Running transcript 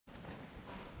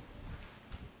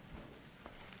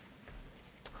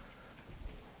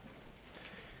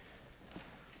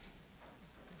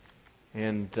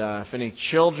And if any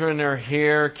children are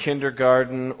here,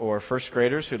 kindergarten or first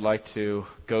graders who'd like to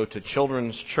go to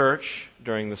children's church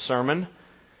during the sermon,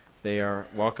 they are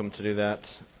welcome to do that.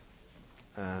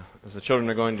 As the children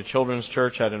are going to children's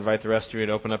church, I'd invite the rest of you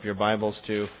to open up your Bibles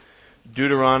to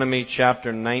Deuteronomy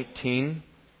chapter 19.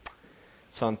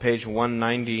 It's on page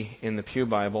 190 in the Pew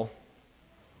Bible.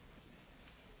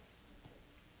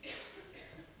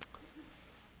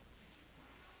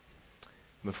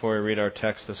 Before we read our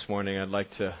text this morning, I'd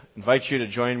like to invite you to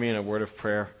join me in a word of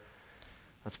prayer.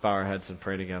 Let's bow our heads and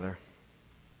pray together.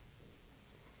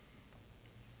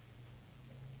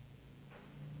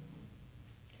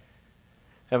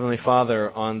 Heavenly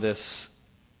Father, on this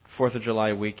 4th of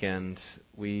July weekend,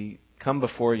 we come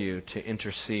before you to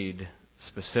intercede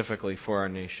specifically for our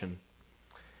nation.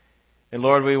 And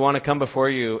Lord, we want to come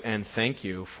before you and thank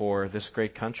you for this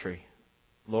great country.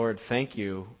 Lord, thank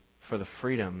you for the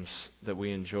freedoms that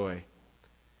we enjoy.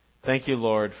 Thank you,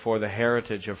 Lord, for the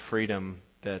heritage of freedom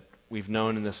that we've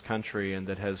known in this country and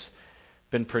that has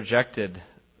been projected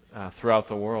throughout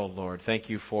the world, Lord. Thank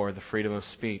you for the freedom of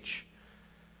speech.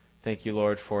 Thank you,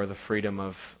 Lord, for the freedom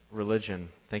of religion.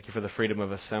 Thank you for the freedom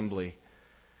of assembly.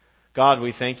 God,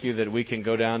 we thank you that we can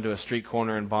go down to a street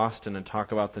corner in Boston and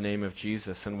talk about the name of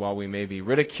Jesus, and while we may be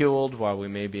ridiculed, while we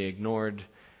may be ignored,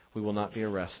 we will not be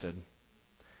arrested.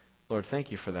 Lord,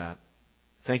 thank you for that.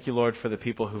 Thank you, Lord, for the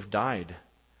people who've died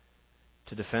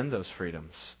to defend those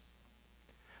freedoms.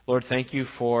 Lord, thank you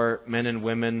for men and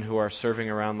women who are serving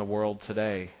around the world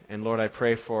today. And Lord, I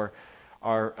pray for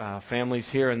our families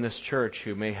here in this church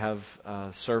who may have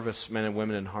service men and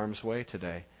women in harm's way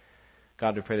today.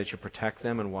 God, we pray that you protect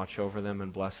them and watch over them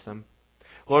and bless them.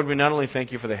 Lord, we not only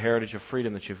thank you for the heritage of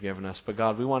freedom that you've given us, but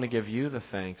God, we want to give you the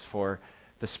thanks for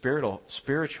the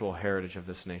spiritual heritage of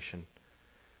this nation.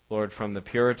 Lord, from the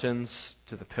Puritans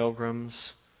to the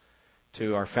Pilgrims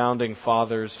to our founding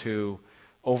fathers who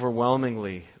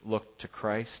overwhelmingly looked to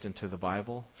Christ and to the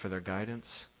Bible for their guidance.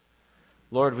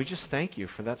 Lord, we just thank you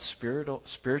for that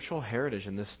spiritual heritage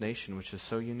in this nation, which is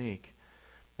so unique.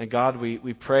 And God,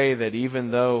 we pray that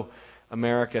even though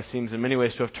America seems in many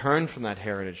ways to have turned from that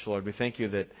heritage, Lord, we thank you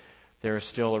that there is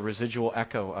still a residual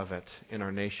echo of it in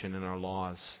our nation, in our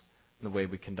laws, in the way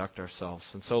we conduct ourselves.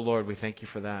 And so, Lord, we thank you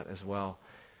for that as well.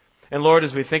 And Lord,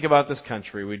 as we think about this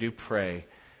country, we do pray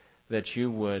that you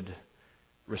would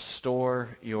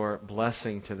restore your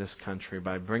blessing to this country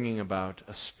by bringing about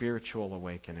a spiritual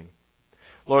awakening.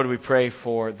 Lord, we pray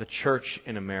for the church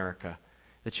in America,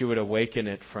 that you would awaken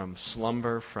it from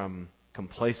slumber, from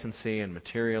complacency and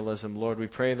materialism. Lord, we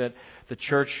pray that the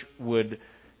church would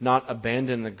not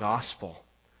abandon the gospel,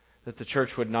 that the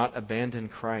church would not abandon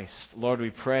Christ. Lord,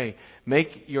 we pray,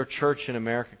 make your church in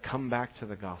America come back to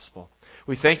the gospel.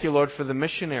 We thank you, Lord, for the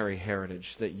missionary heritage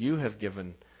that you have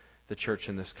given the church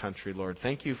in this country, Lord.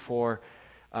 Thank you for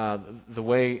the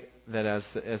way that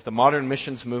as the modern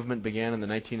missions movement began in the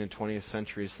 19th and 20th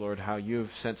centuries, Lord, how you've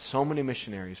sent so many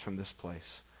missionaries from this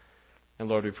place. And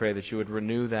Lord, we pray that you would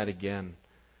renew that again.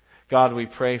 God, we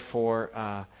pray for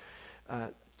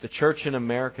the church in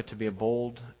America to be a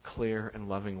bold, clear, and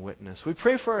loving witness. We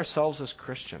pray for ourselves as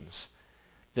Christians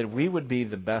that we would be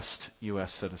the best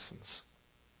U.S. citizens.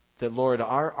 That, Lord,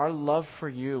 our love for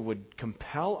you would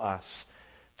compel us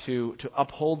to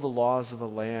uphold the laws of the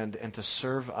land and to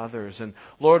serve others. And,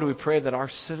 Lord, we pray that our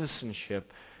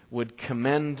citizenship would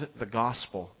commend the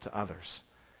gospel to others.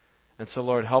 And so,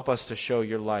 Lord, help us to show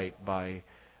your light by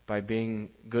being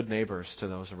good neighbors to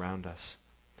those around us.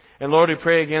 And Lord, we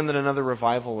pray again that another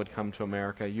revival would come to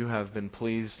America. You have been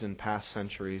pleased in past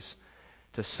centuries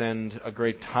to send a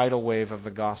great tidal wave of the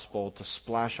gospel to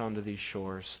splash onto these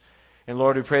shores. And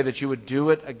Lord, we pray that you would do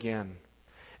it again.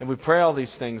 And we pray all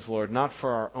these things, Lord, not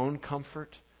for our own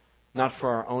comfort, not for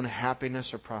our own happiness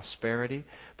or prosperity,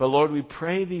 but Lord, we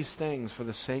pray these things for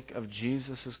the sake of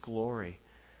Jesus' glory,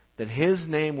 that his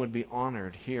name would be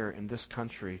honored here in this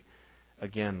country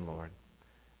again, Lord.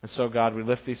 And so, God, we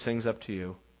lift these things up to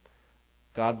you.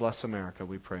 God bless America,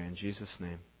 we pray in Jesus'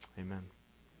 name. Amen.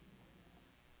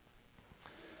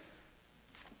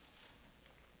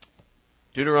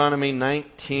 Deuteronomy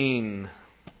 19.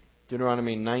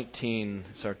 Deuteronomy 19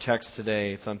 is our text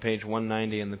today. It's on page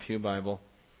 190 in the Pew Bible.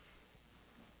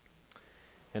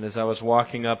 And as I was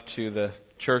walking up to the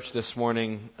church this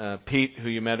morning, Pete, who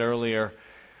you met earlier,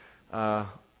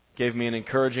 gave me an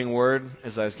encouraging word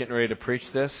as I was getting ready to preach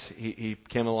this. He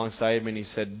came alongside me and he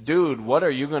said, "Dude, what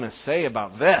are you going to say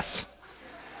about this?"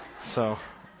 So,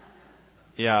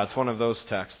 yeah, it's one of those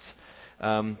texts.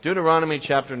 Deuteronomy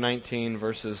chapter 19,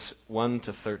 verses 1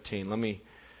 to 13. Let me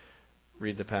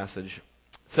read the passage.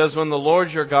 It says, "When the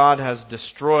Lord your God has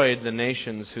destroyed the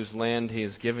nations whose land he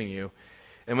is giving you,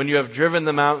 And when you have driven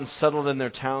them out and settled in their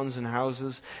towns and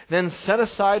houses, then set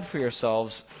aside for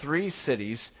yourselves 3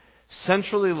 cities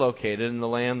centrally located in the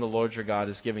land the Lord your God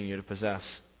is giving you to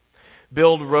possess.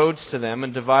 Build roads to them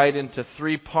and divide into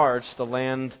 3 parts the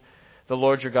land the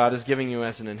Lord your God is giving you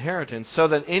as an inheritance, so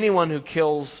that anyone who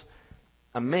kills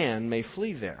a man may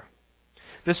flee there.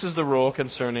 This is the rule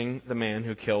concerning the man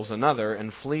who kills another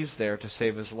and flees there to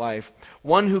save his life.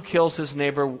 One who kills his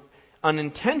neighbor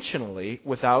unintentionally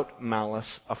without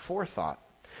malice aforethought.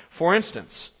 For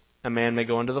instance, a man may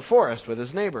go into the forest with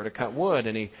his neighbor to cut wood,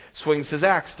 and he swings his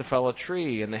axe to fell a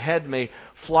tree, and the head may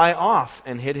fly off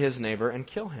and hit his neighbor and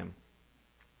kill him.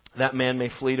 That man may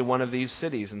flee to one of these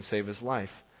cities and save his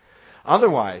life.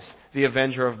 Otherwise, the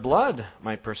avenger of blood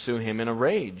might pursue him in a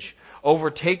rage,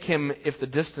 overtake him if the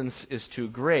distance is too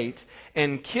great,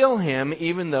 and kill him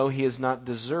even though he is not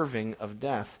deserving of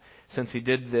death, since he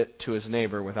did it to his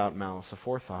neighbor without malice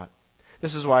aforethought.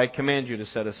 This is why I command you to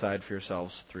set aside for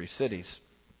yourselves 3 cities.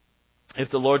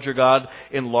 If the Lord your God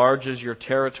enlarges your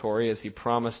territory as he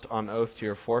promised on oath to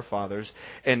your forefathers,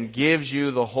 and gives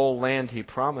you the whole land he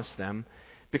promised them,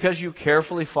 because you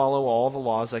carefully follow all the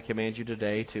laws I command you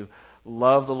today to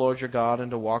love the Lord your God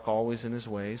and to walk always in his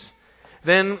ways,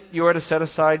 then you are to set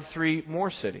aside 3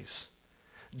 more cities.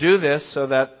 Do this so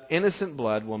that innocent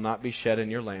blood will not be shed in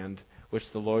your land, which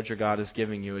the Lord your God is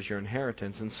giving you as your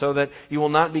inheritance, and so that you will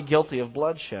not be guilty of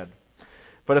bloodshed.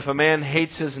 But if a man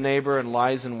hates his neighbor and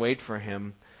lies in wait for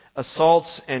him,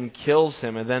 assaults and kills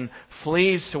him, and then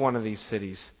flees to one of these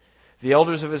cities, the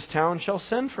elders of his town shall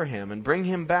send for him and bring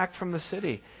him back from the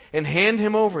city, and hand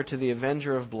him over to the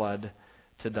avenger of blood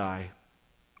to die.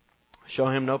 Show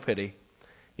him no pity.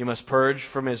 You must purge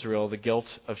from Israel the guilt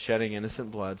of shedding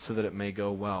innocent blood, so that it may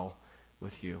go well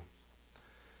with you.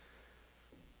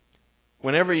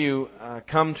 Whenever you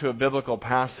come to a biblical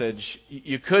passage,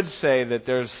 you could say that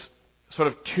there's sort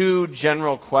of 2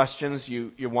 general questions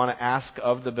you want to ask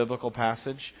of the biblical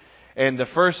passage. And the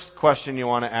first question you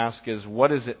want to ask is, what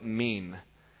does it mean?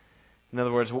 In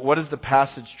other words, what is the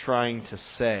passage trying to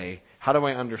say? How do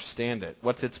I understand it?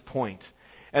 What's its point?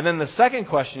 And then the second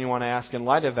question you want to ask in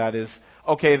light of that is,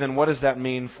 okay, then what does that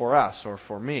mean for us or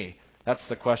for me? That's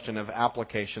the question of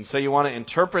application. So you want to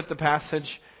interpret the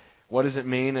passage, what does it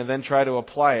mean, and then try to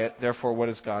apply it. Therefore, what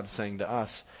is God saying to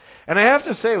us? And I have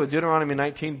to say, with Deuteronomy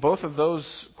 19, both of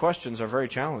those questions are very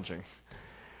challenging.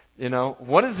 You know,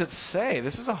 what does it say?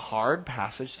 This is a hard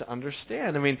passage to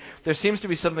understand. I mean, there seems to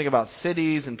be something about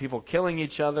cities and people killing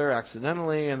each other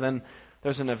accidentally, and then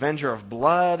there's an avenger of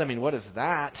blood. I mean, what is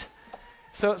that?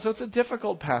 So it's a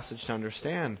difficult passage to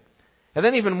understand. And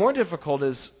then even more difficult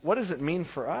is, what does it mean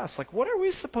for us? Like, what are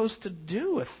we supposed to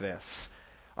do with this?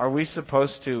 Are we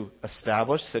supposed to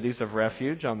establish cities of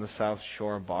refuge on the south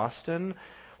shore of Boston?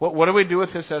 What do we do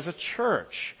with this as a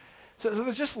church? So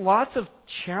there's just lots of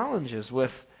challenges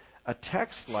with a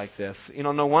text like this. You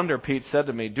know, no wonder Pete said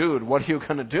to me, dude, what are you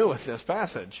going to do with this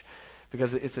passage?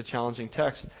 Because it's a challenging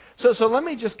text. So let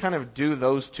me just kind of do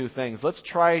those 2 things. Let's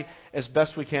try as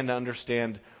best we can to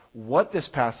understand what this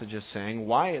passage is saying,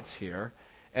 why it's here,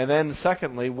 and then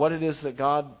secondly, what it is that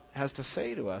God has to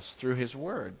say to us through his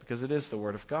word, because it is the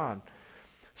word of God.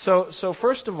 So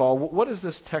first of all, what is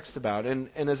this text about? And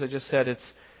as I just said,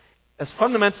 it's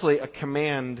fundamentally a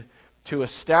command to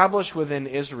establish within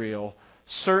Israel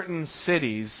certain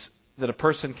cities that a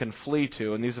person can flee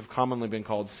to, and these have commonly been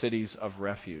called cities of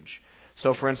refuge.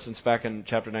 So, for instance, back in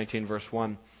chapter 19, verse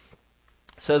 1,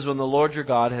 it says, when the Lord your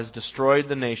God has destroyed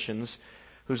the nations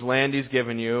whose land he's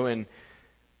given you, and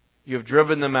you have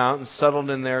driven them out and settled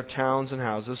in their towns and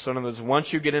houses. So in other words,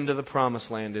 once you get into the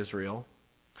promised land, Israel,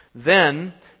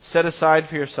 then set aside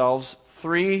for yourselves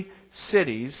 3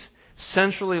 cities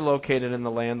centrally located in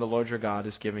the land the Lord your God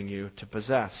is giving you to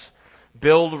possess.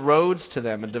 Build roads to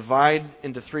them and divide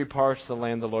into 3 parts the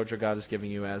land the Lord your God is giving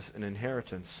you as an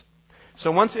inheritance.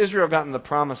 So once Israel got in the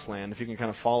promised land, if you can kind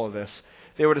of follow this,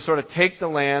 they were to sort of take the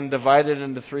land, divide it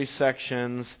into 3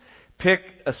 sections, pick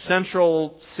a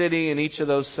central city in each of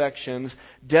those sections,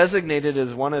 designate it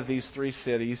as one of these 3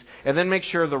 cities, and then make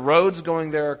sure the roads going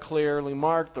there are clearly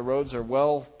marked, the roads are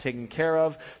well taken care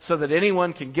of, so that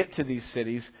anyone can get to these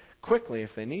cities quickly if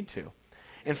they need to.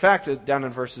 In fact, down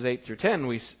in verses 8 through 10,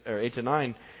 or 8 to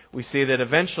 9, we see that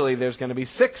eventually there's going to be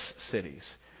 6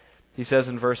 cities. He says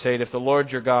in verse 8, if the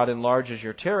Lord your God enlarges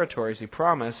your territories, he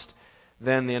promised,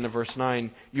 then the end of verse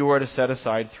 9, you are to set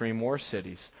aside 3 more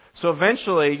cities. So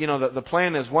eventually, the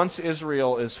plan is once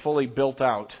Israel is fully built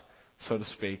out, so to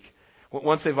speak,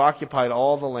 once they've occupied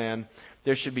all the land,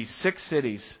 there should be 6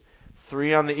 cities,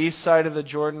 3 on the east side of the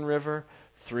Jordan River,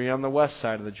 3 on the west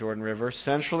side of the Jordan River,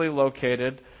 centrally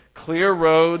located, clear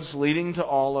roads leading to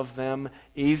all of them,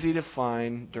 easy to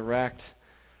find, direct.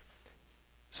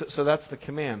 So that's the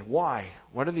command. Why?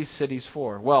 What are these cities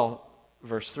for? Well,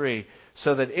 verse 3,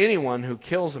 so that anyone who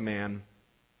kills a man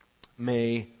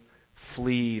may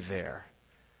flee there.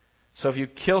 So if you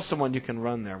kill someone, you can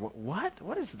run there. What?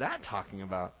 What is that talking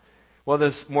about? Well,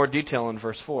 there's more detail in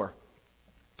verse 4.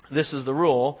 This is the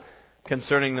rule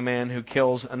concerning the man who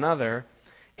kills another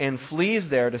and flees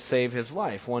there to save his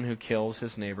life, one who kills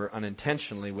his neighbor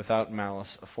unintentionally without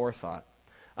malice aforethought.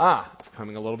 It's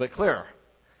coming a little bit clearer.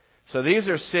 So these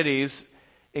are cities,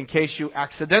 in case you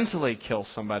accidentally kill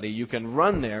somebody, you can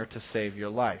run there to save your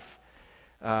life.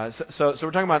 So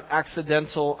we're talking about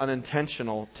accidental,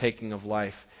 unintentional taking of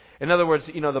life. In other words,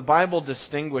 the Bible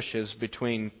distinguishes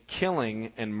between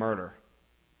killing and murder.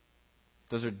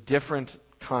 Those are different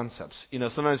concepts.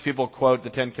 Sometimes people quote the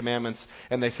Ten Commandments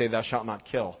and they say, thou shalt not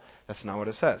kill. That's not what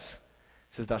it says.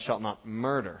 It says, thou shalt not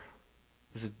murder.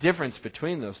 There's a difference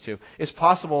between those two. It's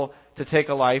possible to take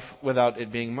a life without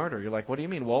it being murder. You're like, what do you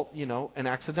mean? Well, an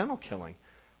accidental killing.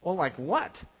 Well, like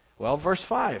what? Well, verse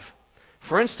 5.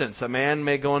 For instance, a man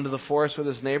may go into the forest with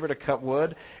his neighbor to cut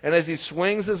wood, and as he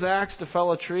swings his axe to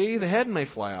fell a tree, the head may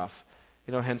fly off.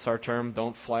 Hence our term,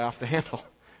 don't fly off the handle.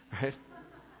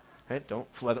 Right? Don't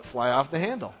let it fly off the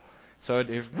handle. So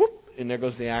whoop, and there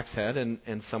goes the axe head,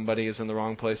 and somebody is in the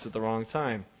wrong place at the wrong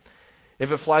time. If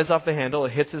it flies off the handle,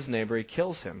 it hits his neighbor, he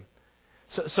kills him.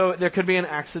 So there could be an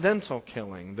accidental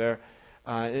killing.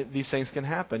 These things can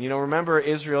happen. Remember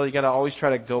Israel, you got to always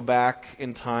try to go back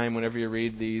in time whenever you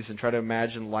read these and try to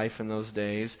imagine life in those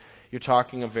days. You're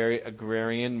talking a very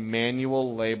agrarian,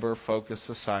 manual labor-focused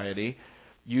society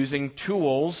using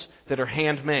tools that are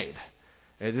handmade.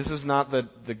 This is not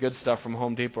the good stuff from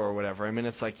Home Depot or whatever. I mean,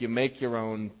 it's like you make your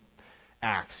own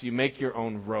axe, you make your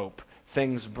own rope.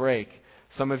 Things break.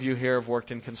 Some of you here have worked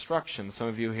in construction. Some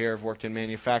of you here have worked in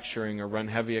manufacturing or run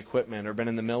heavy equipment or been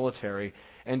in the military.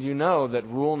 And you know that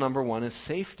rule number one is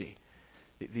safety.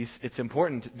 It's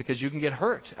important because you can get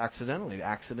hurt accidentally.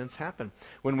 Accidents happen.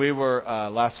 When we were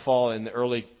last fall in the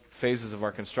early phases of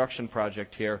our construction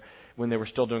project here, when they were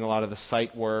still doing a lot of the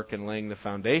site work and laying the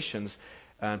foundations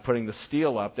and putting the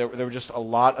steel up, there were just a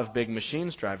lot of big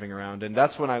machines driving around. And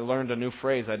that's when I learned a new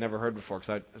phrase I'd never heard before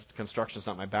because construction is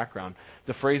not my background.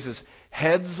 The phrase is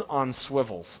heads on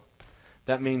swivels.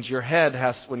 That means your head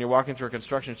when you're walking through a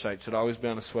construction site, should always be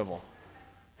on a swivel.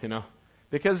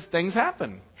 Because things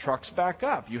happen. Trucks back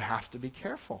up. You have to be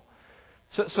careful.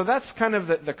 So that's kind of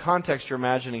the context you're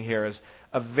imagining here is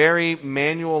a very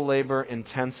manual labor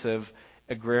intensive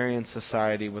agrarian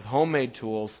society with homemade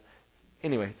tools.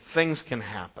 Anyway, things can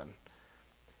happen.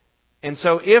 And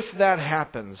so if that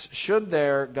happens, should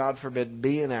there, God forbid,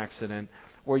 be an accident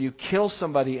where you kill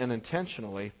somebody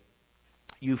unintentionally,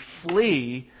 you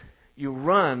flee, you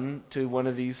run to one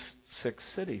of these 6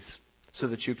 cities so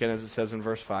that you can, as it says in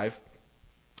verse 5,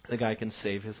 the guy can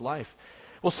save his life.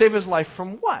 Well, save his life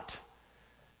from what?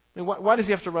 I mean, why does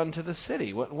he have to run to the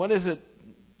city? What is it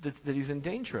that he's in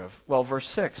danger of? Well, verse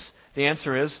 6, the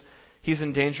answer is, he's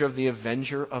in danger of the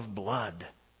avenger of blood.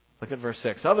 Look at verse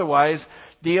 6. Otherwise,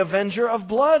 the avenger of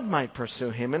blood might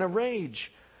pursue him in a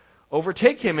rage,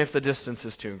 overtake him if the distance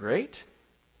is too great,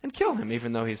 and kill him,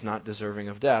 even though he's not deserving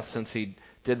of death, since he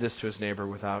did this to his neighbor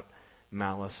without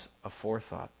malice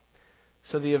aforethought.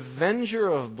 So the avenger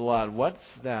of blood, what's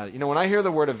that? When I hear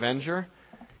the word avenger,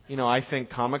 I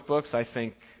think comic books, I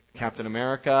think Captain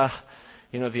America,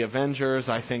 the Avengers,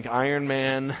 I think Iron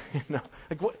Man,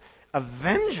 like what?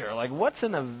 Avenger? Like, what's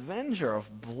an avenger of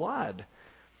blood?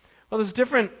 Well, there's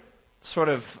different sort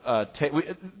of...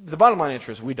 the bottom line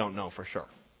answer is we don't know for sure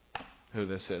who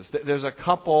this is. There's a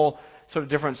couple sort of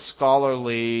different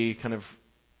scholarly kind of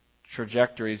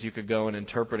trajectories you could go in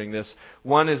interpreting this.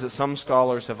 One is that some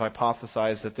scholars have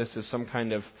hypothesized that this is some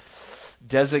kind of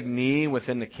designee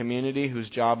within the community whose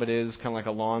job it is, kind of like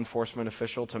a law enforcement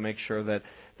official, to make sure that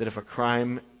if a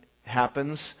crime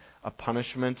happens, a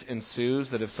punishment ensues,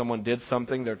 that if someone did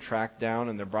something, they're tracked down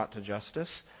and they're brought to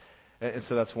justice. And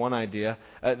so that's one idea.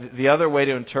 The other way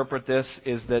to interpret this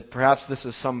is that perhaps this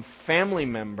is some family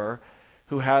member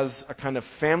who has a kind of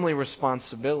family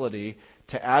responsibility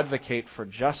to advocate for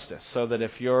justice, so that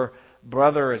if your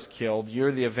brother is killed,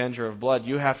 you're the avenger of blood,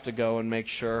 you have to go and make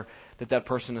sure that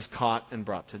person is caught and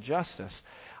brought to justice.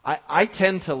 I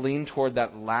tend to lean toward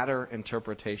that latter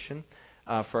interpretation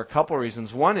for a couple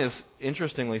reasons. One is,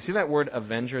 interestingly, see that word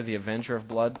avenger, the avenger of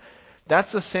blood?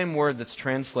 That's the same word that's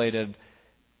translated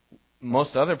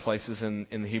most other places in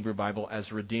the Hebrew Bible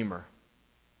as redeemer.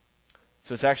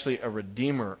 So it's actually a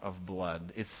redeemer of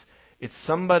blood. It's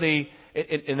somebody,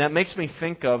 and that makes me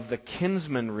think of the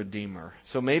kinsman redeemer.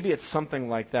 So maybe it's something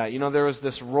like that. There was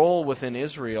this role within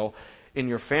Israel in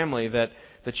your family that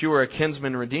you were a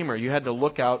kinsman redeemer. You had to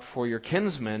look out for your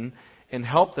kinsmen and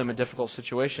help them in difficult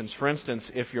situations. For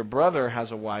instance, if your brother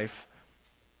has a wife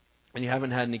and you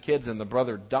haven't had any kids and the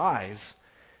brother dies,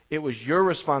 it was your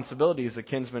responsibility as a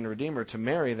kinsman redeemer to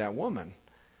marry that woman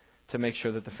to make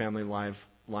sure that the family line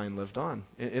lived on.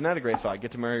 Isn't that a great thought?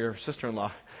 Get to marry your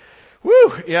sister-in-law.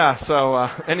 Woo! Yeah, so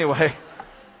anyway,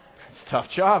 it's a tough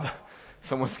job.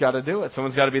 Someone's got to do it.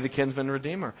 Someone's got to be the kinsman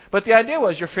redeemer. But the idea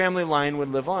was your family line would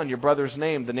live on. Your brother's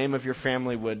name, the name of your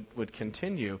family would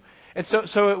continue. And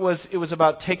so it was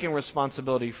about taking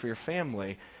responsibility for your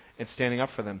family and standing up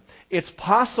for them. It's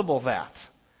possible that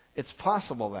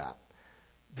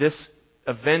this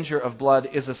avenger of blood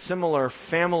is a similar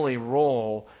family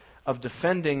role of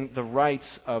defending the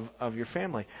rights of your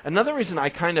family. Another reason I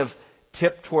kind of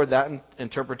tip toward that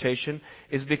interpretation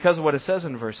is because of what it says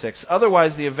in verse 6.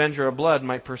 Otherwise, the avenger of blood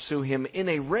might pursue him in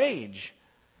a rage,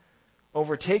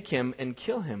 overtake him, and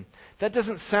kill him. That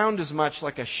doesn't sound as much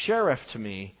like a sheriff to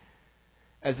me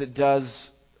as it does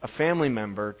a family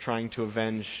member trying to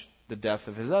avenge the death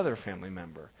of his other family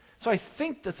member. So I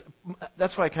think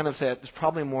that's why I kind of say it's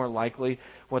probably more likely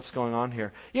what's going on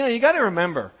here. You got to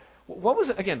remember, what was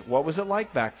it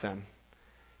like back then?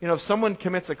 If someone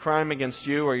commits a crime against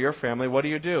you or your family, what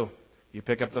do? You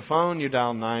pick up the phone, you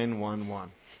dial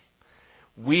 911.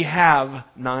 We have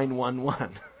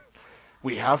 911.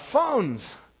 We have phones.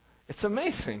 It's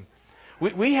amazing.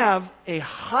 We have a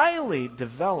highly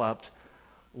developed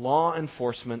law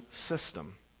enforcement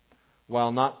system.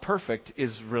 While not perfect,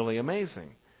 is really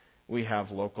amazing. We have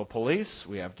local police,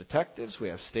 we have detectives, we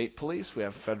have state police, we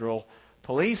have federal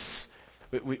police.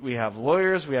 We have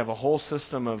lawyers. We have a whole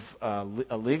system of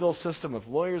a legal system of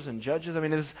lawyers and judges. I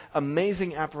mean, it's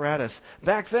amazing apparatus.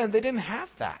 Back then, they didn't have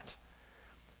that.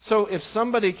 So, if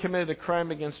somebody committed a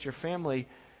crime against your family,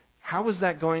 how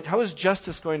is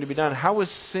justice going to be done? How is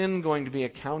sin going to be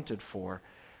accounted for?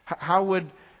 How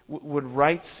would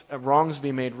wrongs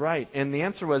be made right? And the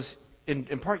answer was,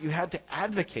 in part, you had to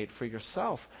advocate for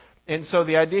yourself. And so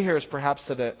the idea here is perhaps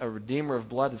that a redeemer of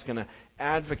blood is going to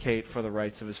advocate for the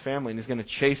rights of his family, and he's going to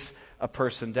chase a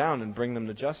person down and bring them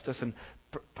to justice and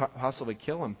possibly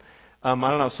kill him. I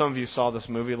don't know, some of you saw this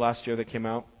movie last year that came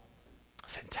out.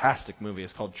 Fantastic movie.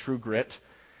 It's called True Grit,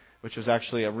 which was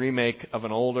actually a remake of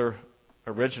an older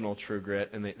original True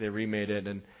Grit, and they remade it,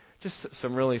 and just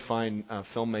some really fine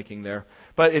filmmaking there.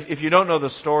 But if you don't know the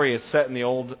story, it's set in the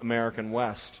old American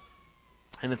West,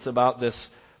 and it's about this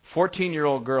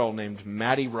 14-year-old girl named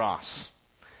Maddie Ross.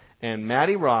 And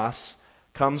Maddie Ross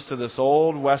comes to this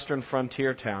old western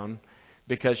frontier town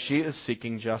because she is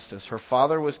seeking justice. Her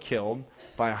father was killed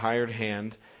by a hired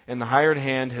hand, and the hired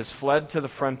hand has fled to the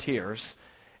frontiers,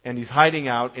 and he's hiding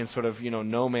out in sort of,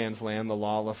 no man's land, the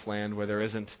lawless land where there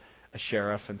isn't a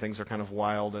sheriff and things are kind of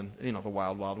wild and, the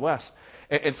wild, wild west.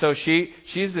 And so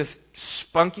she's this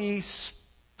spunky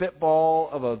spitball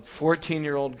of a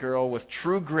 14-year-old girl with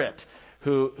true grit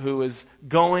who is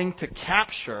going to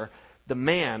capture the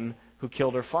man who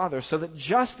killed her father so that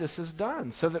justice is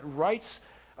done, so that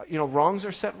wrongs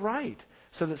are set right,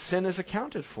 so that sin is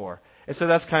accounted for. And so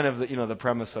that's kind of the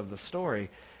premise of the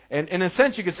story. And in a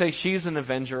sense, you could say she's an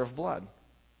avenger of blood.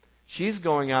 She's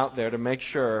going out there to make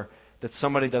sure that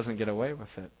somebody doesn't get away with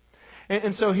it.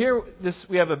 And so here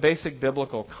we have a basic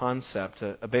biblical concept,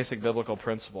 a basic biblical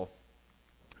principle,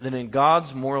 that in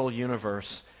God's moral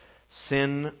universe,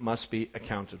 sin must be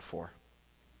accounted for.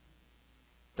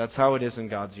 That's how it is in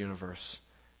God's universe.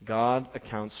 God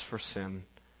accounts for sin.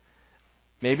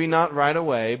 Maybe not right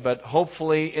away, but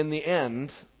hopefully in the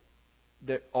end,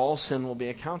 that all sin will be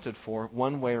accounted for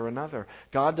one way or another.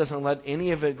 God doesn't let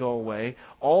any of it go away.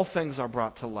 All things are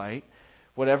brought to light.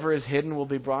 Whatever is hidden will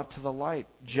be brought to the light.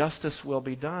 Justice will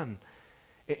be done.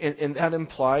 And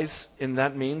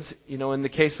that means, in the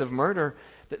case of murder,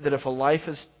 that if a life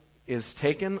is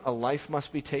taken, a life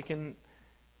must be taken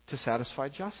to satisfy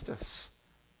justice.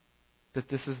 That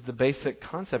this is the basic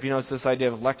concept. It's this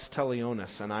idea of lex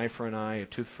talionis, an eye for an eye, a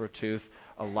tooth for a tooth,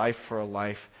 a life for a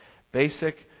life.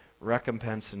 Basic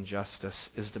recompense and justice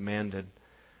is demanded.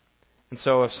 And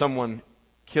so if someone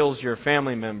kills your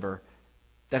family member,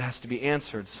 that has to be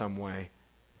answered some way.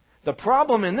 The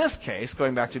problem in this case,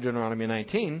 going back to Deuteronomy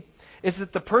 19, is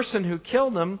that the person who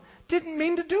killed them didn't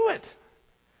mean to do it.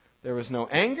 There was no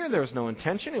anger, there was no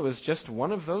intention, it was just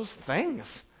one of those things.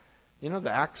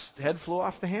 The axe head flew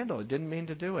off the handle. It didn't mean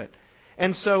to do it.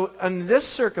 And so, in this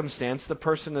circumstance, the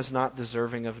person is not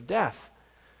deserving of death.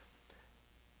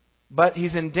 But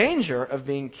he's in danger of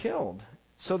being killed.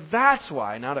 So that's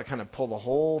why, now to kind of pull the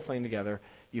whole thing together,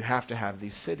 you have to have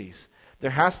these cities. There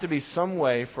has to be some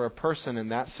way for a person in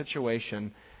that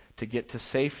situation to get to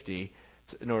safety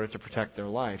in order to protect their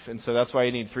life. And so that's why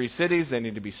you need 3 cities. They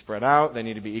need to be spread out. They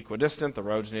need to be equidistant. The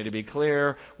roads need to be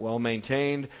clear, well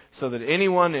maintained, so that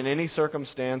anyone in any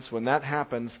circumstance, when that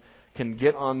happens, can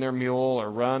get on their mule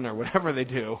or run or whatever they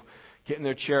do, get in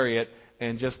their chariot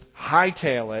and just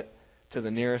hightail it to the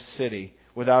nearest city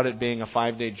without it being a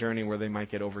 5-day journey where they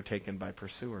might get overtaken by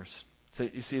pursuers. So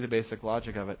you see the basic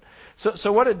logic of it.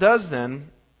 So what it does then,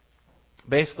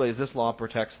 basically, is this law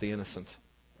protects the innocent.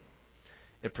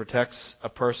 It protects a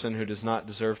person who does not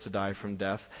deserve to die from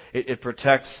death. It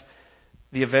protects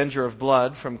the avenger of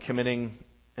blood from committing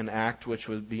an act which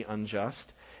would be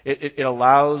unjust. It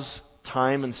allows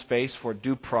time and space for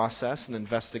due process and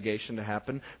investigation to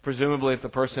happen. Presumably, if the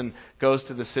person goes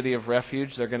to the city of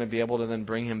refuge, they're going to be able to then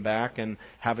bring him back and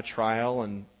have a trial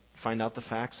and find out the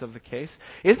facts of the case.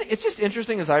 It's just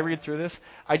interesting as I read through this,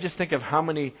 I just think of how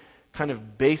many kind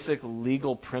of basic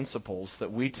legal principles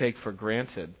that we take for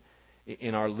granted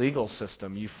in our legal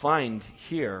system you find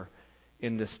here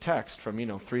in this text from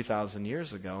 3,000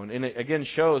 years ago. And it again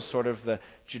shows sort of the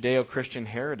Judeo-Christian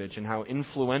heritage and how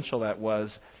influential that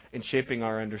was in shaping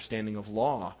our understanding of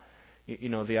law.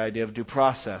 The idea of due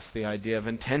process, the idea of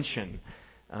intention,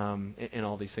 and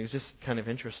all these things. Just kind of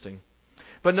interesting.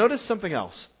 But notice something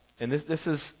else. And this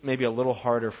is maybe a little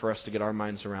harder for us to get our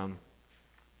minds around.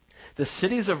 The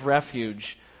cities of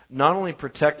refuge not only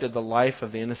protected the life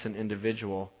of the innocent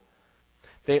individual,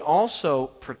 they also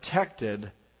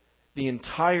protected the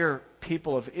entire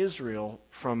people of Israel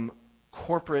from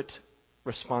corporate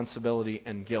responsibility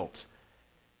and guilt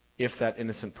if that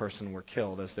innocent person were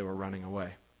killed as they were running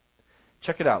away.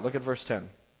 Check it out. Look at verse 10.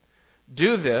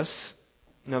 Do this,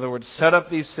 in other words, set up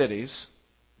these cities,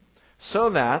 so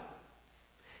that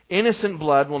innocent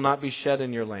blood will not be shed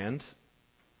in your land.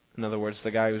 In other words,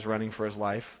 the guy who's running for his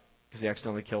life because he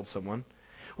accidentally killed someone,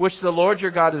 which the Lord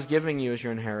your God is giving you as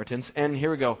your inheritance. And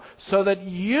here we go. So that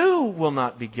you will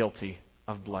not be guilty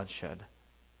of bloodshed.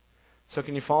 So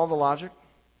can you follow the logic?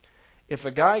 If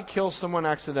a guy kills someone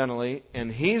accidentally and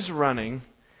he's running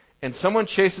and someone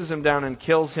chases him down and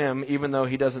kills him even though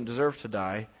he doesn't deserve to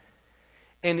die,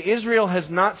 and Israel has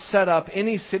not set up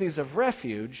any cities of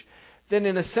refuge, then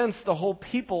in a sense the whole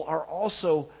people are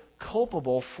also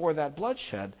culpable for that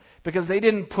bloodshed because they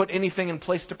didn't put anything in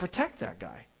place to protect that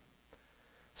guy.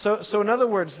 So in other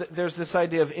words, there's this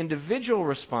idea of individual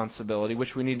responsibility,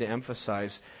 which we need to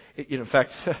emphasize. In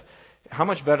fact, how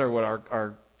much better would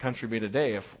our country be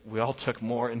today if we all took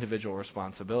more individual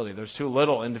responsibility? There's too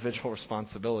little individual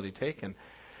responsibility taken.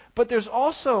 But there's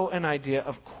also an idea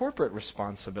of corporate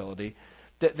responsibility,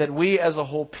 that we as a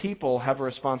whole people have a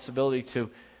responsibility to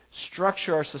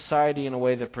structure our society in a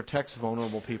way that protects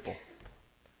vulnerable people,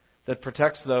 that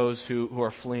protects those who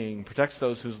are fleeing, protects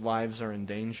those whose lives are in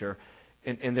danger,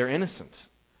 and they're innocent,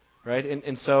 right?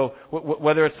 And so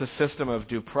whether it's a system of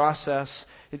due process,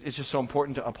 it's just so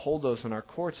important to uphold those in our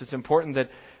courts. It's important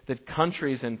that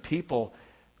countries and people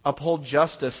uphold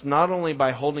justice not only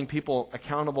by holding people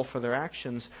accountable for their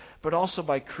actions, but also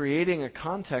by creating a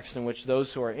context in which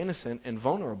those who are innocent and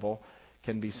vulnerable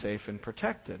can be safe and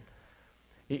protected.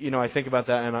 I think about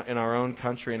that in our own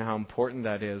country and how important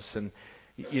that is. And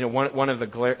one of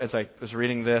the as I was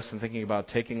reading this and thinking about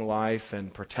taking life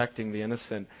and protecting the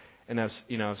innocent, and as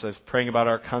I was praying about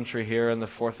our country here in the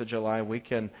 4th of July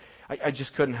weekend, I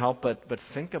just couldn't help but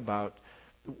think about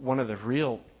one of the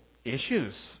real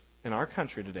issues in our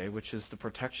country today, which is the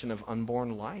protection of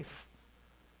unborn life.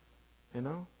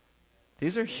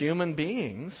 These are human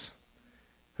beings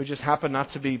who just happen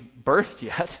not to be birthed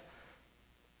yet.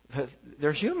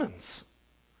 They're humans.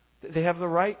 They have the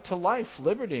right to life,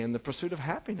 liberty, and the pursuit of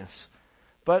happiness.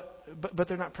 But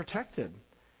they're not protected.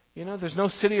 There's no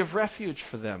city of refuge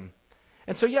for them.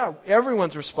 And so,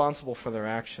 everyone's responsible for their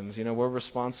actions. We're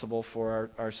responsible for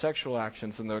our sexual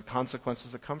actions and the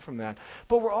consequences that come from that.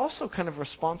 But we're also kind of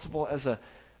responsible as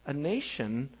a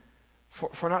nation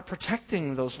for not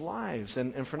protecting those lives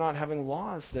and for not having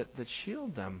laws that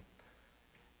shield them.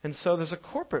 And so there's a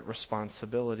corporate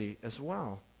responsibility as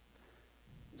well.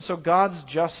 So God's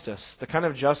justice, the kind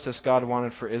of justice God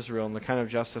wanted for Israel and the kind of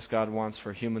justice God wants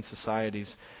for human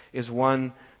societies, is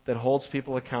one that holds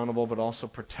people accountable but also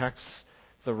protects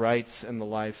the rights and the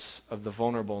lives of the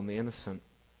vulnerable and the innocent.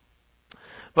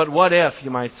 But what if,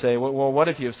 you might say, well, what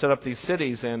if you've set up these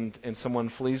cities and someone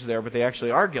flees there but they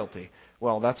actually are guilty?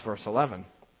 Well, that's verse 11.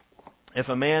 If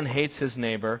a man hates his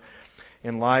neighbor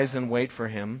and lies in wait for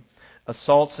him,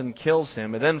 assaults and kills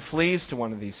him, and then flees to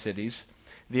one of these cities,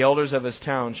 the elders of his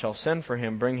town shall send for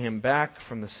him, bring him back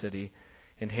from the city,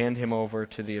 and hand him over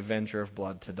to the avenger of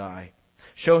blood to die.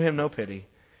 Show him no pity.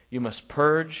 You must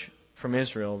purge from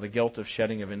Israel the guilt of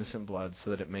shedding of innocent blood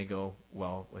so that it may go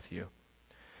well with you.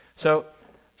 So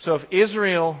if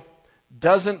Israel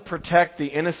doesn't protect the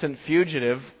innocent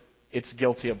fugitive, it's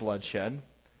guilty of bloodshed.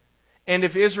 And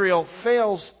if Israel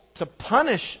fails to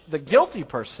punish the guilty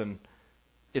person,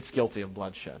 it's guilty of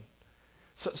bloodshed.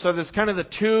 So there's kind of the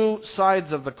two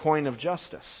sides of the coin of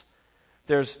justice.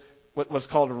 There's what was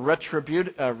called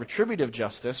retributive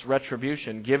justice,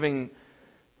 retribution,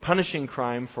 punishing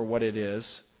crime for what it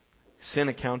is, sin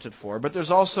accounted for. But there's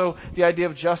also the idea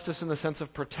of justice in the sense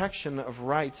of protection of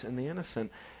rights in the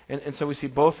innocent. And so we see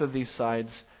both of these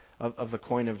sides of the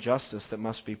coin of justice that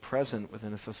must be present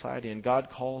within a society. And God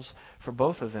calls for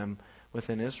both of them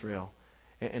within Israel.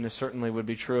 And it certainly would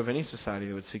be true of any society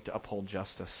that would seek to uphold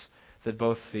justice. That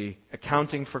both the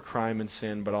accounting for crime and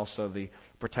sin, but also the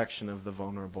protection of the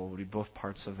vulnerable would be both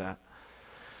parts of that.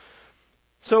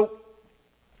 So,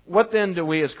 what then do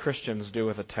we as Christians do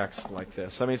with a text like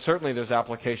this? I mean, certainly there's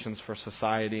applications for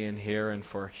society in here and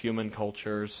for human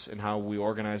cultures and how we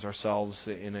organize ourselves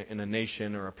in a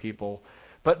nation or a people.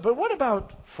 But what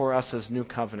about for us as New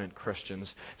Covenant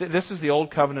Christians? This is the Old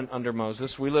Covenant under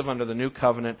Moses. We live under the New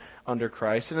Covenant under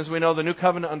Christ. And as we know, the New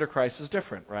Covenant under Christ is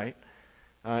different, right?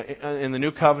 In the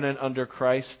New Covenant under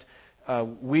Christ,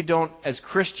 we don't, as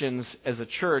Christians, as a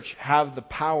church, have the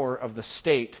power of the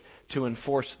state to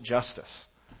enforce justice.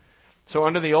 So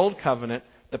under the Old Covenant,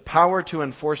 the power to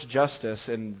enforce justice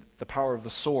and the power of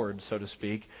the sword, so to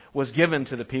speak, was given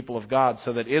to the people of God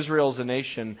so that Israel's a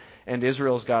nation and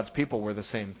Israel's God's people were the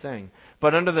same thing.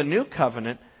 But under the New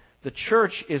Covenant, the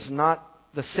church is not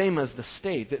the same as the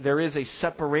state. There is a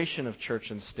separation of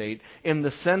church and state in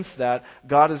the sense that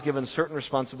God has given certain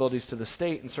responsibilities to the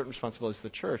state and certain responsibilities to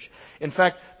the church. In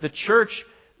fact, the church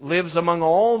lives among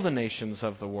all the nations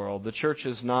of the world. The church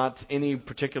is not any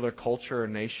particular culture or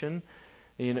nation.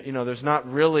 You know, there's not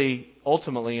really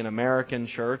ultimately an American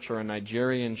church or a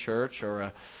Nigerian church or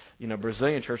a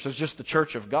Brazilian church. There's just the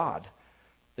church of God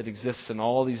that exists in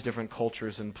all these different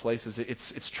cultures and places.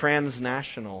 It's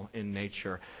transnational in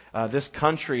nature. This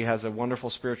country has a wonderful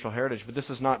spiritual heritage, but this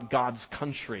is not God's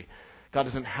country. God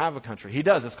doesn't have a country. He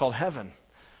does. It's called heaven.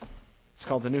 It's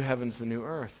called the new heavens, the new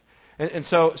earth. And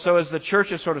so as the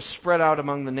church is sort of spread out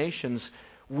among the nations,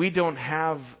 we don't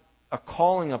have a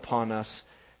calling upon us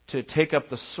to take up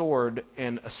the sword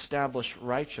and establish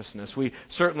righteousness. We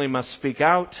certainly must speak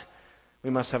out. We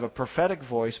must have a prophetic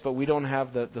voice, but we don't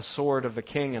have the sword of the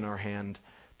king in our hand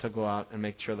to go out and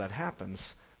make sure that happens.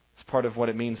 It's part of what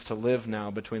it means to live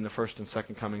now between the first and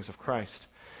second comings of Christ.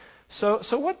 So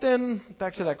what then,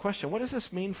 back to that question, what does this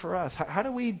mean for us? What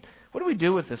do we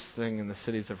do with this thing in the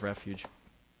cities of refuge?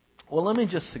 Well, let me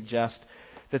just suggest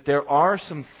that there are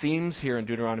some themes here in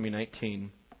Deuteronomy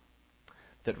 19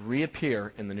 that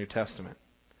reappear in the New Testament.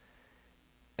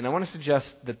 And I want to suggest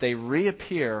that they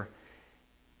reappear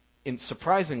in,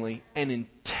 surprisingly, an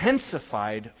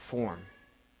intensified form.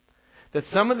 That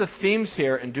some of the themes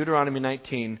here in Deuteronomy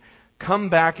 19 come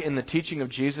back in the teaching of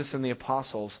Jesus and the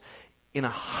apostles in a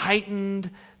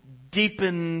heightened,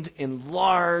 deepened,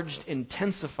 enlarged,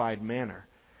 intensified manner.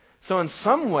 So in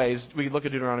some ways, we look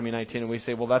at Deuteronomy 19 and we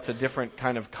say, well, that's a different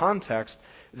kind of context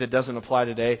that doesn't apply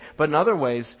today. But in other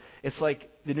ways, it's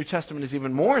like the New Testament is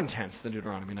even more intense than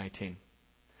Deuteronomy 19.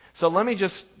 So let me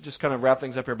just kind of wrap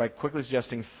things up here by quickly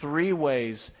suggesting three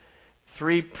ways,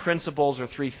 three principles or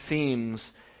three themes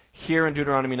here in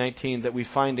Deuteronomy 19 that we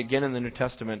find again in the New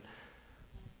Testament,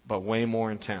 but way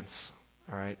more intense.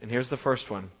 All right, and here's the first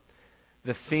one.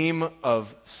 The theme of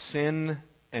sin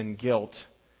and guilt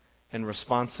and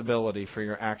responsibility for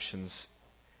your actions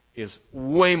is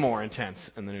way more intense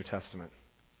in the New Testament.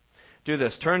 Do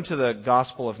this. Turn to the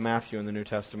Gospel of Matthew in the New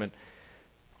Testament,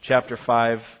 chapter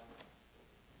 5,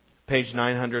 page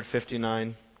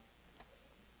 959.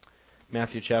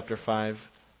 Matthew chapter 5,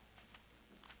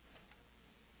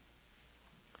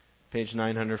 page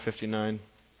 959.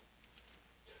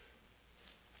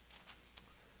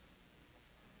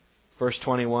 Verse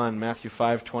 21, Matthew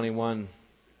 5:21.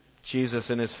 Jesus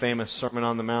in his famous Sermon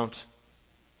on the Mount.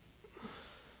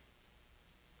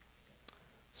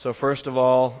 So first of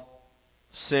all,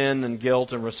 sin and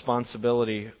guilt and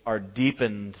responsibility are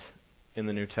deepened in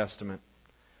the New Testament.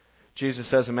 Jesus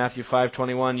says in Matthew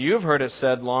 5:21, "You have heard it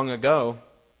said long ago,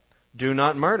 do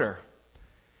not murder,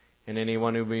 and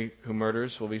anyone who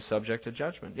murders will be subject to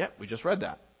judgment." Yep, we just read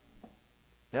that.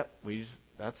 Yep,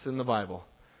 that's in the Bible.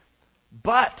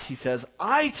 "But," he says,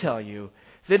 "I tell you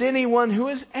that anyone who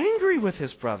is angry with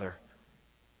his brother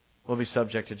will be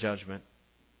subject to judgment.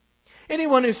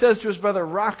 Anyone who says to his brother,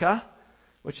 Raka,"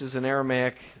 which is an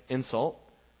Aramaic insult,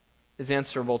 is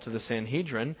answerable to the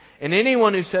Sanhedrin, and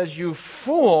anyone who says, "You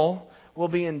fool," will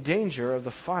be in danger of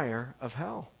the fire of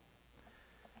hell.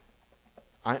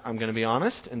 I'm going to be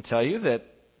honest and tell you that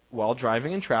while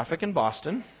driving in traffic in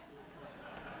Boston,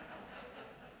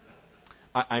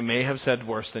 I may have said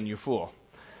worse than "you fool."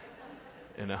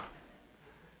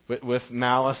 With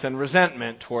malice and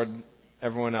resentment toward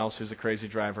everyone else who's a crazy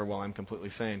driver while I'm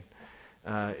completely sane.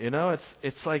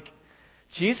 It's like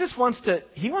Jesus wants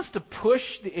to push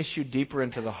the issue deeper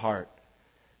into the heart.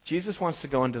 Jesus wants to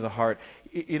go into the heart.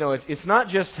 It's not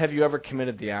just have you ever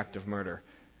committed the act of murder,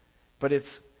 but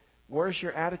it's where's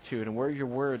your attitude and where are your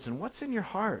words and what's in your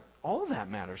heart. All of that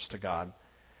matters to God.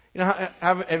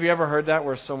 Have you ever heard that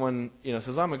where someone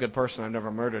says, "I'm a good person, I've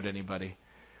never murdered anybody."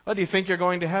 "Well, do you think you're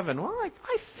going to heaven?" "Well,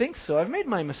 I think so. I've made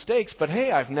my mistakes, but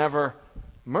hey, I've never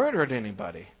murdered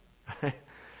anybody."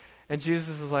 And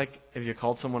Jesus is like, have you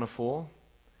called someone a fool?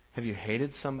 Have you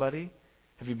hated somebody?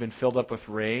 Have you been filled up with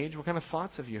rage? What kind of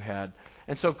thoughts have you had?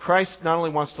 And so Christ not only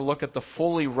wants to look at the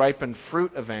fully ripened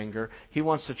fruit of anger, He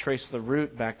wants to trace the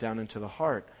root back down into the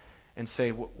heart and say,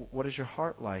 what is your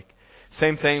heart like?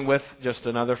 Same thing with, just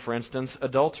another for instance,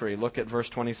 adultery. Look at verse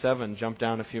 27. Jump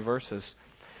down a few verses.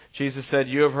 Jesus said,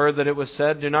 "You have heard that it was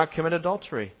said, 'Do not commit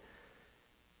adultery.'"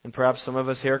 And perhaps some of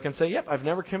us here can say, "Yep, I've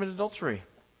never committed adultery."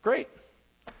 Great.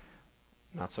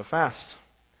 Not so fast.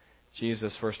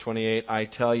 Jesus, verse 28, "I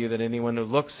tell you that anyone who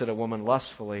looks at a woman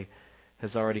lustfully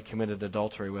has already committed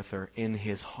adultery with her in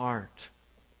his heart."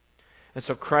 And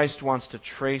so Christ wants to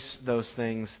trace those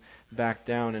things back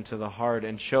down into the heart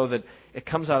and show that it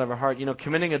comes out of our heart.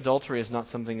 Committing adultery is not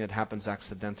something that happens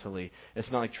accidentally.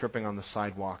 It's not like tripping on the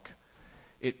sidewalk.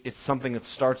 It's something that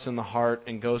starts in the heart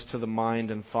and goes to the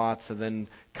mind and thoughts and then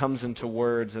comes into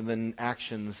words and then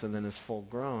actions and then is full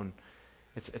grown.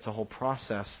 It's a whole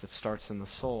process that starts in the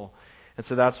soul. And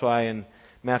so that's why in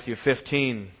Matthew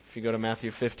 15, if you go to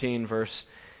Matthew 15, verse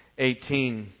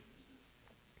 18,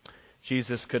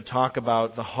 Jesus could talk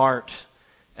about the heart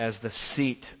as the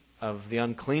seat of the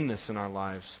uncleanness in our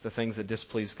lives, the things that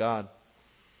displease God.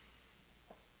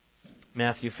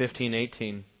 Matthew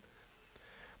 15:18.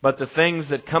 "But the things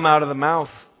that come out of the mouth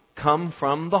come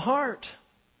from the heart,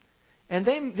 and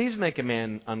these make a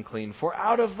man unclean. For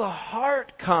out of the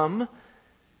heart come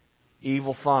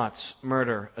evil thoughts,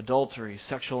 murder, adultery,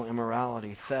 sexual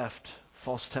immorality, theft,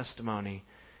 false testimony,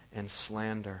 and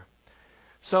slander."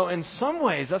 So in some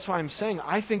ways, that's why I'm saying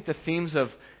I think the themes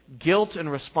of guilt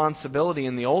and responsibility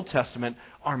in the Old Testament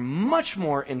are much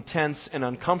more intense and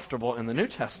uncomfortable in the New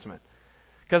Testament.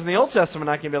 Because in the Old Testament,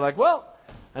 I can be like, well,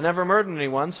 I never murdered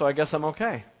anyone, so I guess I'm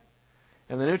okay.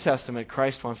 In the New Testament,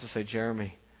 Christ wants to say,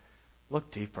 Jeramie,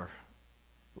 look deeper.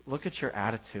 Look at your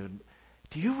attitude.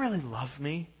 Do you really love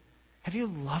me? Have you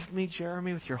loved me,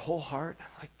 Jeramie, with your whole heart?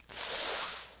 I'm like,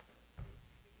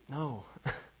 no.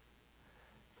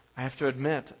 I have to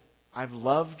admit, I've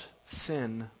loved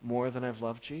sin more than I've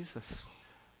loved Jesus.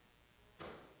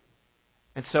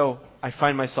 And so I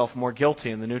find myself more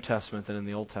guilty in the New Testament than in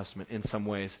the Old Testament in some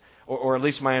ways. Or at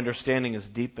least my understanding is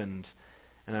deepened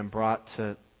and I'm brought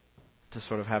to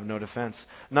sort of have no defense.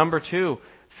 Number 2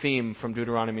 theme from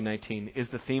Deuteronomy 19 is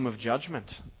the theme of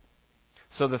judgment.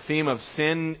 So the theme of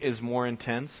sin is more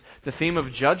intense. The theme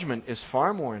of judgment is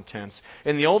far more intense.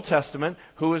 In the Old Testament,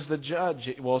 who is the judge?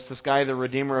 Well, it's this guy, the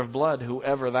Redeemer of blood,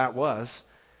 whoever that was.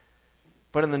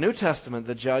 But in the New Testament,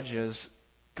 the judge is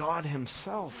God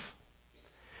Himself.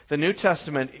 The New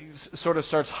Testament sort of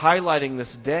starts highlighting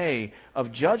this day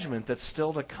of judgment that's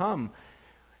still to come.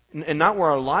 And not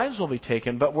where our lives will be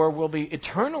taken, but where we'll be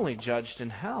eternally judged in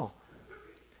hell.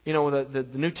 You know, the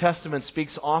New Testament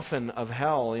speaks often of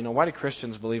hell. You know, why do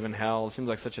Christians believe in hell? It seems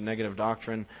like such a negative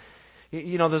doctrine.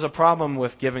 You know, there's a problem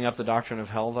with giving up the doctrine of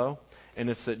hell, though, and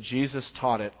it's that Jesus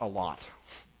taught it a lot.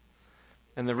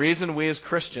 And the reason we as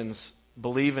Christians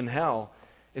believe in hell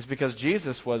is because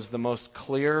Jesus was the most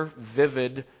clear,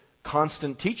 vivid,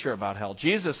 constant teacher about hell.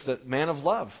 Jesus, the man of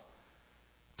love,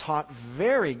 taught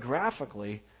very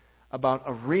graphically about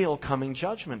a real coming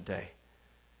judgment day.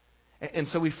 And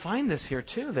so we find this here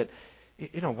too, that,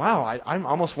 you know, wow, I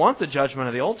almost want the judgment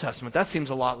of the Old Testament. That seems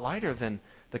a lot lighter than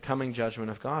the coming judgment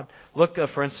of God. Look,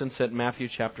 for instance, at Matthew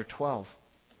chapter 12.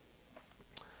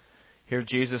 Here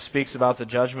Jesus speaks about the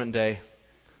judgment day.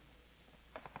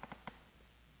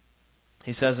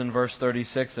 He says in verse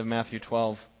 36 of Matthew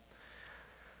 12,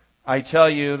 "I tell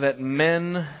you that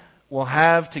men will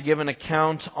have to give an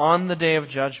account on the day of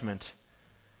judgment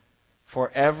for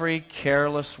every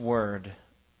careless word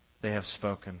they have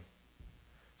spoken.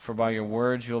 For by your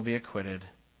words you will be acquitted,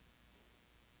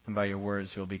 and by your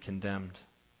words you will be condemned."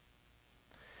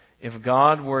 If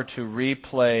God were to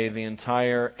replay the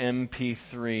entire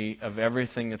MP3 of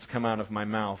everything that's come out of my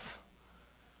mouth,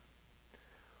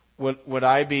 would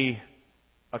I be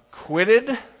acquitted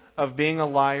of being a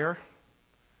liar?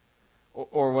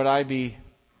 Or would I be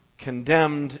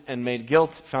condemned and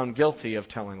found guilty of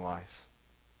telling lies?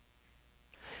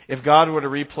 If God were to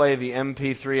replay the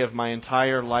MP3 of my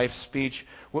entire life speech,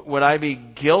 would I be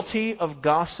guilty of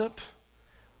gossip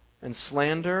and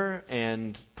slander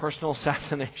and personal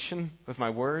assassination with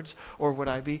my words? Or would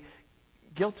I be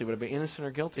guilty? Would I be innocent or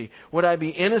guilty? Would I be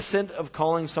innocent of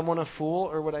calling someone a fool,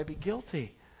 or would I be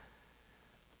guilty?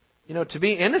 You know, to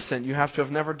be innocent, you have to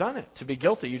have never done it. To be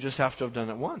guilty, you just have to have done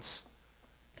it once.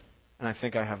 And I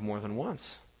think I have more than once.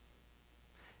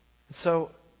 And so,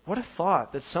 what a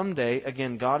thought that someday,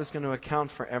 again, God is going to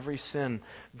account for every sin.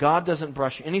 God doesn't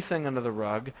brush anything under the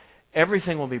rug.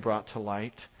 Everything will be brought to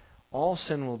light. All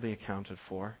sin will be accounted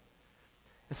for.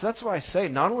 And so that's why I say,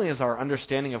 not only is our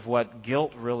understanding of what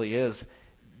guilt really is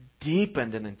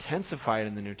deepened and intensified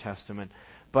in the New Testament,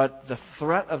 but the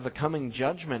threat of the coming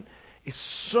judgment is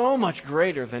so much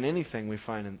greater than anything we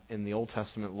find in the Old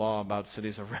Testament law about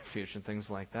cities of refuge and things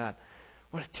like that.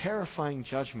 What a terrifying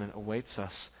judgment awaits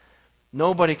us.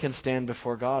 Nobody can stand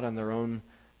before God on their own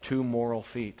two moral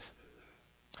feet.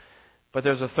 But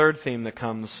there's a third theme that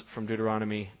comes from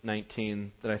Deuteronomy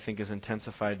 19 that I think is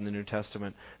intensified in the New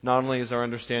Testament. Not only is our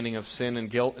understanding of sin and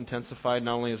guilt intensified,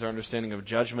 not only is our understanding of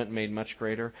judgment made much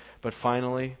greater, but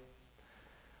finally,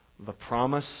 the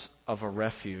promise of a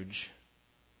refuge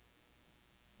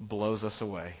blows us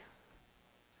away.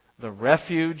 The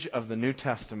refuge of the New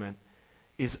Testament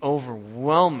is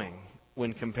overwhelming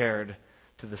when compared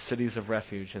to the cities of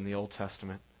refuge in the Old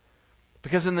Testament.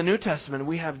 Because in the New Testament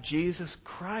we have Jesus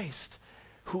Christ,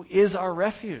 who is our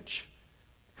refuge,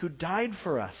 who died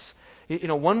for us. You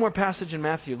know, one more passage in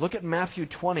Matthew. Look at Matthew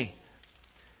 20.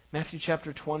 Matthew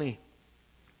chapter 20,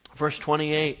 verse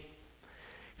 28.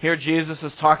 Here Jesus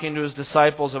is talking to his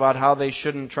disciples about how they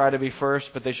shouldn't try to be first,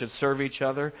 but they should serve each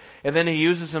other. And then he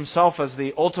uses himself as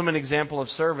the ultimate example of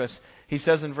service. He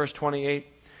says in verse 28,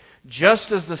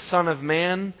 "Just as the Son of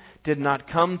Man did not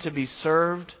come to be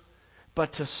served,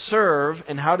 but to serve."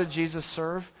 And how did Jesus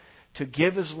serve? To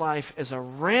give his life as a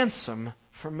ransom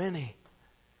for many.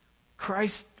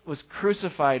 Christ was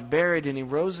crucified, buried, and he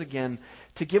rose again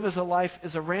to give us a life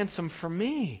as a ransom for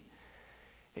me.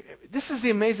 This is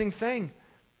the amazing thing.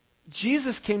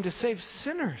 Jesus came to save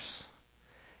sinners.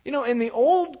 You know, in the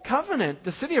Old Covenant,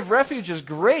 the city of refuge is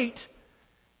great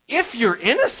if you're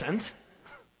innocent.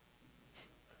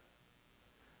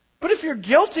 But if you're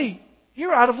guilty,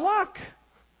 you're out of luck.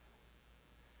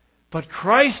 But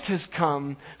Christ has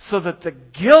come so that the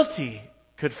guilty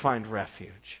could find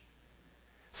refuge.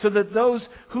 So that those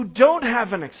who don't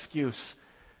have an excuse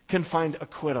can find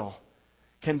acquittal,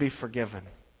 can be forgiven.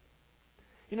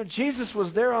 You know, Jesus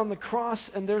was there on the cross,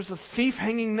 and there's a thief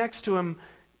hanging next to him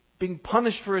being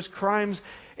punished for his crimes.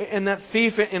 And that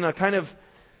thief, in a kind of,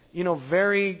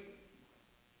 very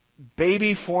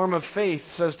baby form of faith,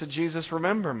 says to Jesus,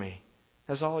 "Remember me."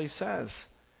 That's all he says.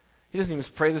 He doesn't even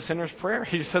pray the sinner's prayer.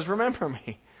 He just says, "Remember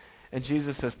me." And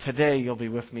Jesus says, "Today you'll be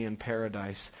with me in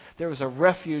paradise." There was a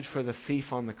refuge for the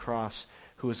thief on the cross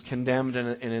who was condemned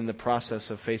and in the process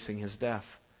of facing his death.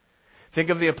 Think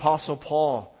of the Apostle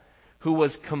Paul, who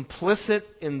was complicit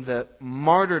in the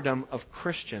martyrdom of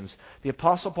Christians. The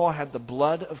Apostle Paul had the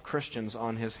blood of Christians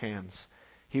on his hands.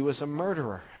 He was a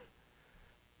murderer.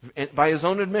 And by his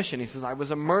own admission, he says, "I was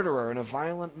a murderer and a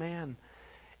violent man."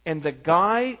 And the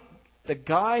guy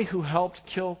who helped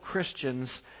kill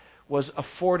Christians was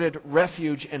afforded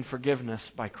refuge and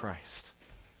forgiveness by Christ.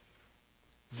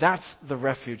 That's the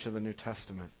refuge of the New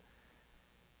Testament.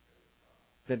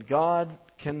 That God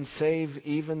can save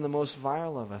even the most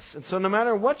vile of us. And so no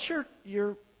matter what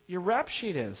your rap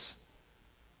sheet is,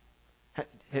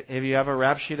 have you have a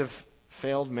rap sheet of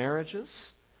failed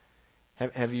marriages?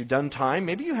 Have you done time?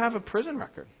 Maybe you have a prison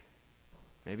record.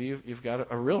 Maybe you've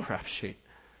got a real rap sheet.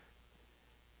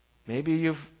 Maybe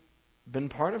you've been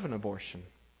part of an abortion.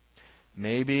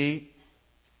 Maybe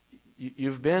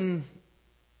you've been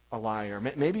a liar.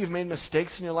 Maybe you've made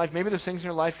mistakes in your life. Maybe there's things in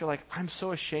your life you're like, "I'm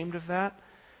so ashamed of that."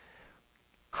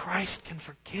 Christ can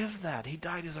forgive that. He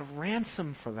died as a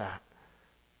ransom for that.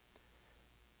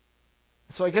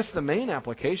 So I guess the main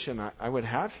application I would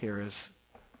have here is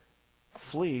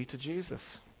flee to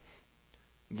Jesus.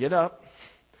 Get up.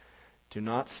 Do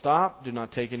not stop. Do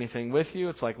not take anything with you.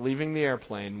 It's like leaving the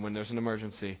airplane when there's an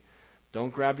emergency. Don't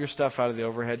grab your stuff out of the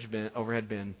overhead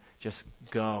bin. Just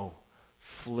go.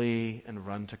 Flee and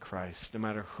run to Christ. No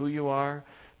matter who you are,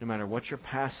 no matter what your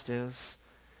past is,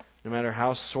 no matter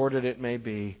how sordid it may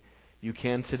be, you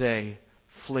can today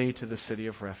flee to the city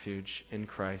of refuge in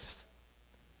Christ.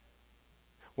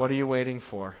 What are you waiting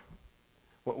for?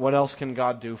 What else can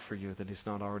God do for you that He's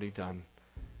not already done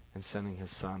in sending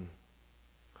His Son?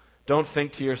 Don't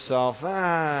think to yourself,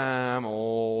 I'm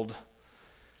old.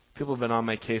 People have been on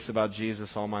my case about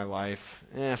Jesus all my life.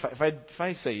 If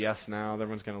I say yes now,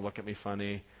 everyone's going to look at me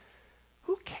funny.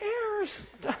 Who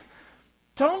cares?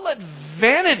 Don't let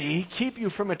vanity keep you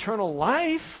from eternal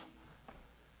life.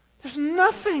 There's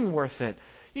nothing worth it.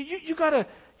 You gotta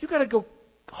go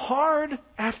hard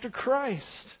after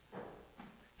Christ.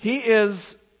 He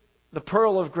is the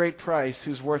pearl of great price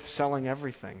who's worth selling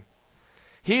everything.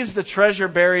 He's the treasure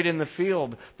buried in the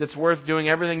field that's worth doing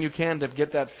everything you can to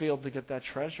get that field, to get that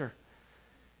treasure.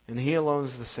 And He alone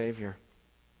is the Savior.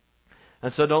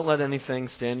 And so don't let anything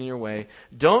stand in your way.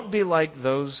 Don't be like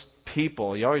those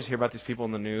people. You always hear about these people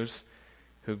in the news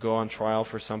who go on trial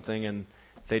for something and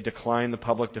they decline the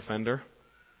public defender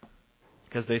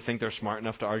because they think they're smart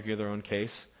enough to argue their own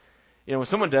case. You know, when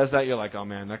someone does that, you're like, oh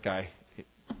man, that guy,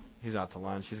 he's out to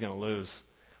lunch. He's going to lose.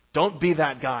 Don't be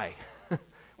that guy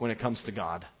when it comes to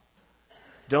God.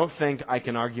 Don't think I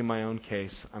can argue my own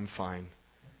case. I'm fine.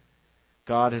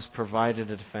 God has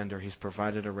provided a defender. He's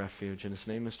provided a refuge, and His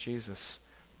name is Jesus.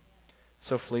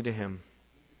 So flee to Him.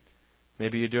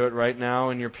 Maybe you do it right now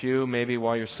in your pew. Maybe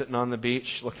while you're sitting on the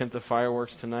beach looking at the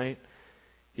fireworks tonight.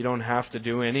 You don't have to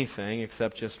do anything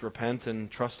except just repent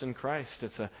and trust in Christ.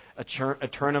 It's a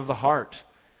turn of the heart,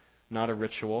 not a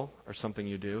ritual or something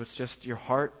you do. It's just your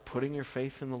heart putting your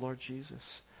faith in the Lord Jesus.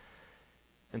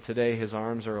 And today His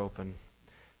arms are open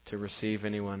to receive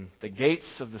anyone. The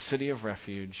gates of the city of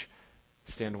refuge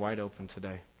stand wide open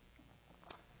today.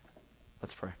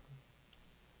 Let's pray.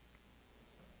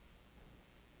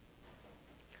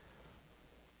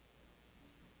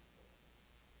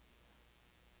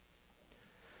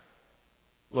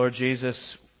 Lord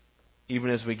Jesus, even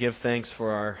as we give thanks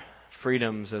for our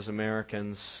freedoms as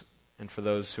Americans and for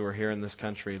those who are here in this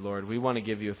country, Lord, we want to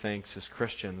give You thanks as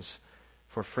Christians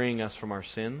for freeing us from our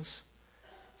sins,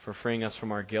 for freeing us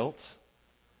from our guilt,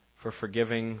 for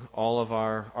forgiving all of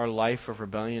our life of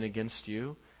rebellion against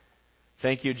You.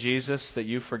 Thank You, Jesus, that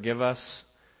You forgive us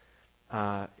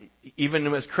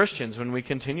even as Christians when we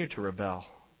continue to rebel,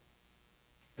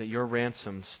 that Your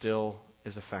ransom still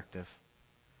is effective.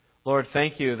 Lord,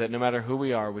 thank You that no matter who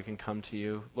we are, we can come to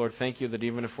You. Lord, thank You that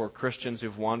even if we're Christians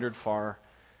who've wandered far,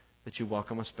 that You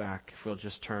welcome us back if we'll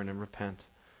just turn and repent.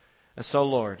 And so,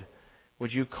 Lord,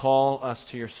 would You call us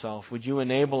to Yourself? Would You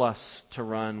enable us to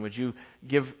run? Would You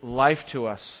give life to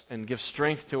us and give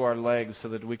strength to our legs so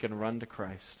that we can run to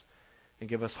Christ and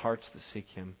give us hearts that seek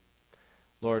Him?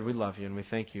 Lord, we love You and we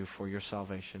thank You for Your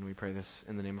salvation. We pray this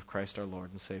in the name of Christ our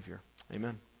Lord and Savior.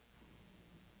 Amen.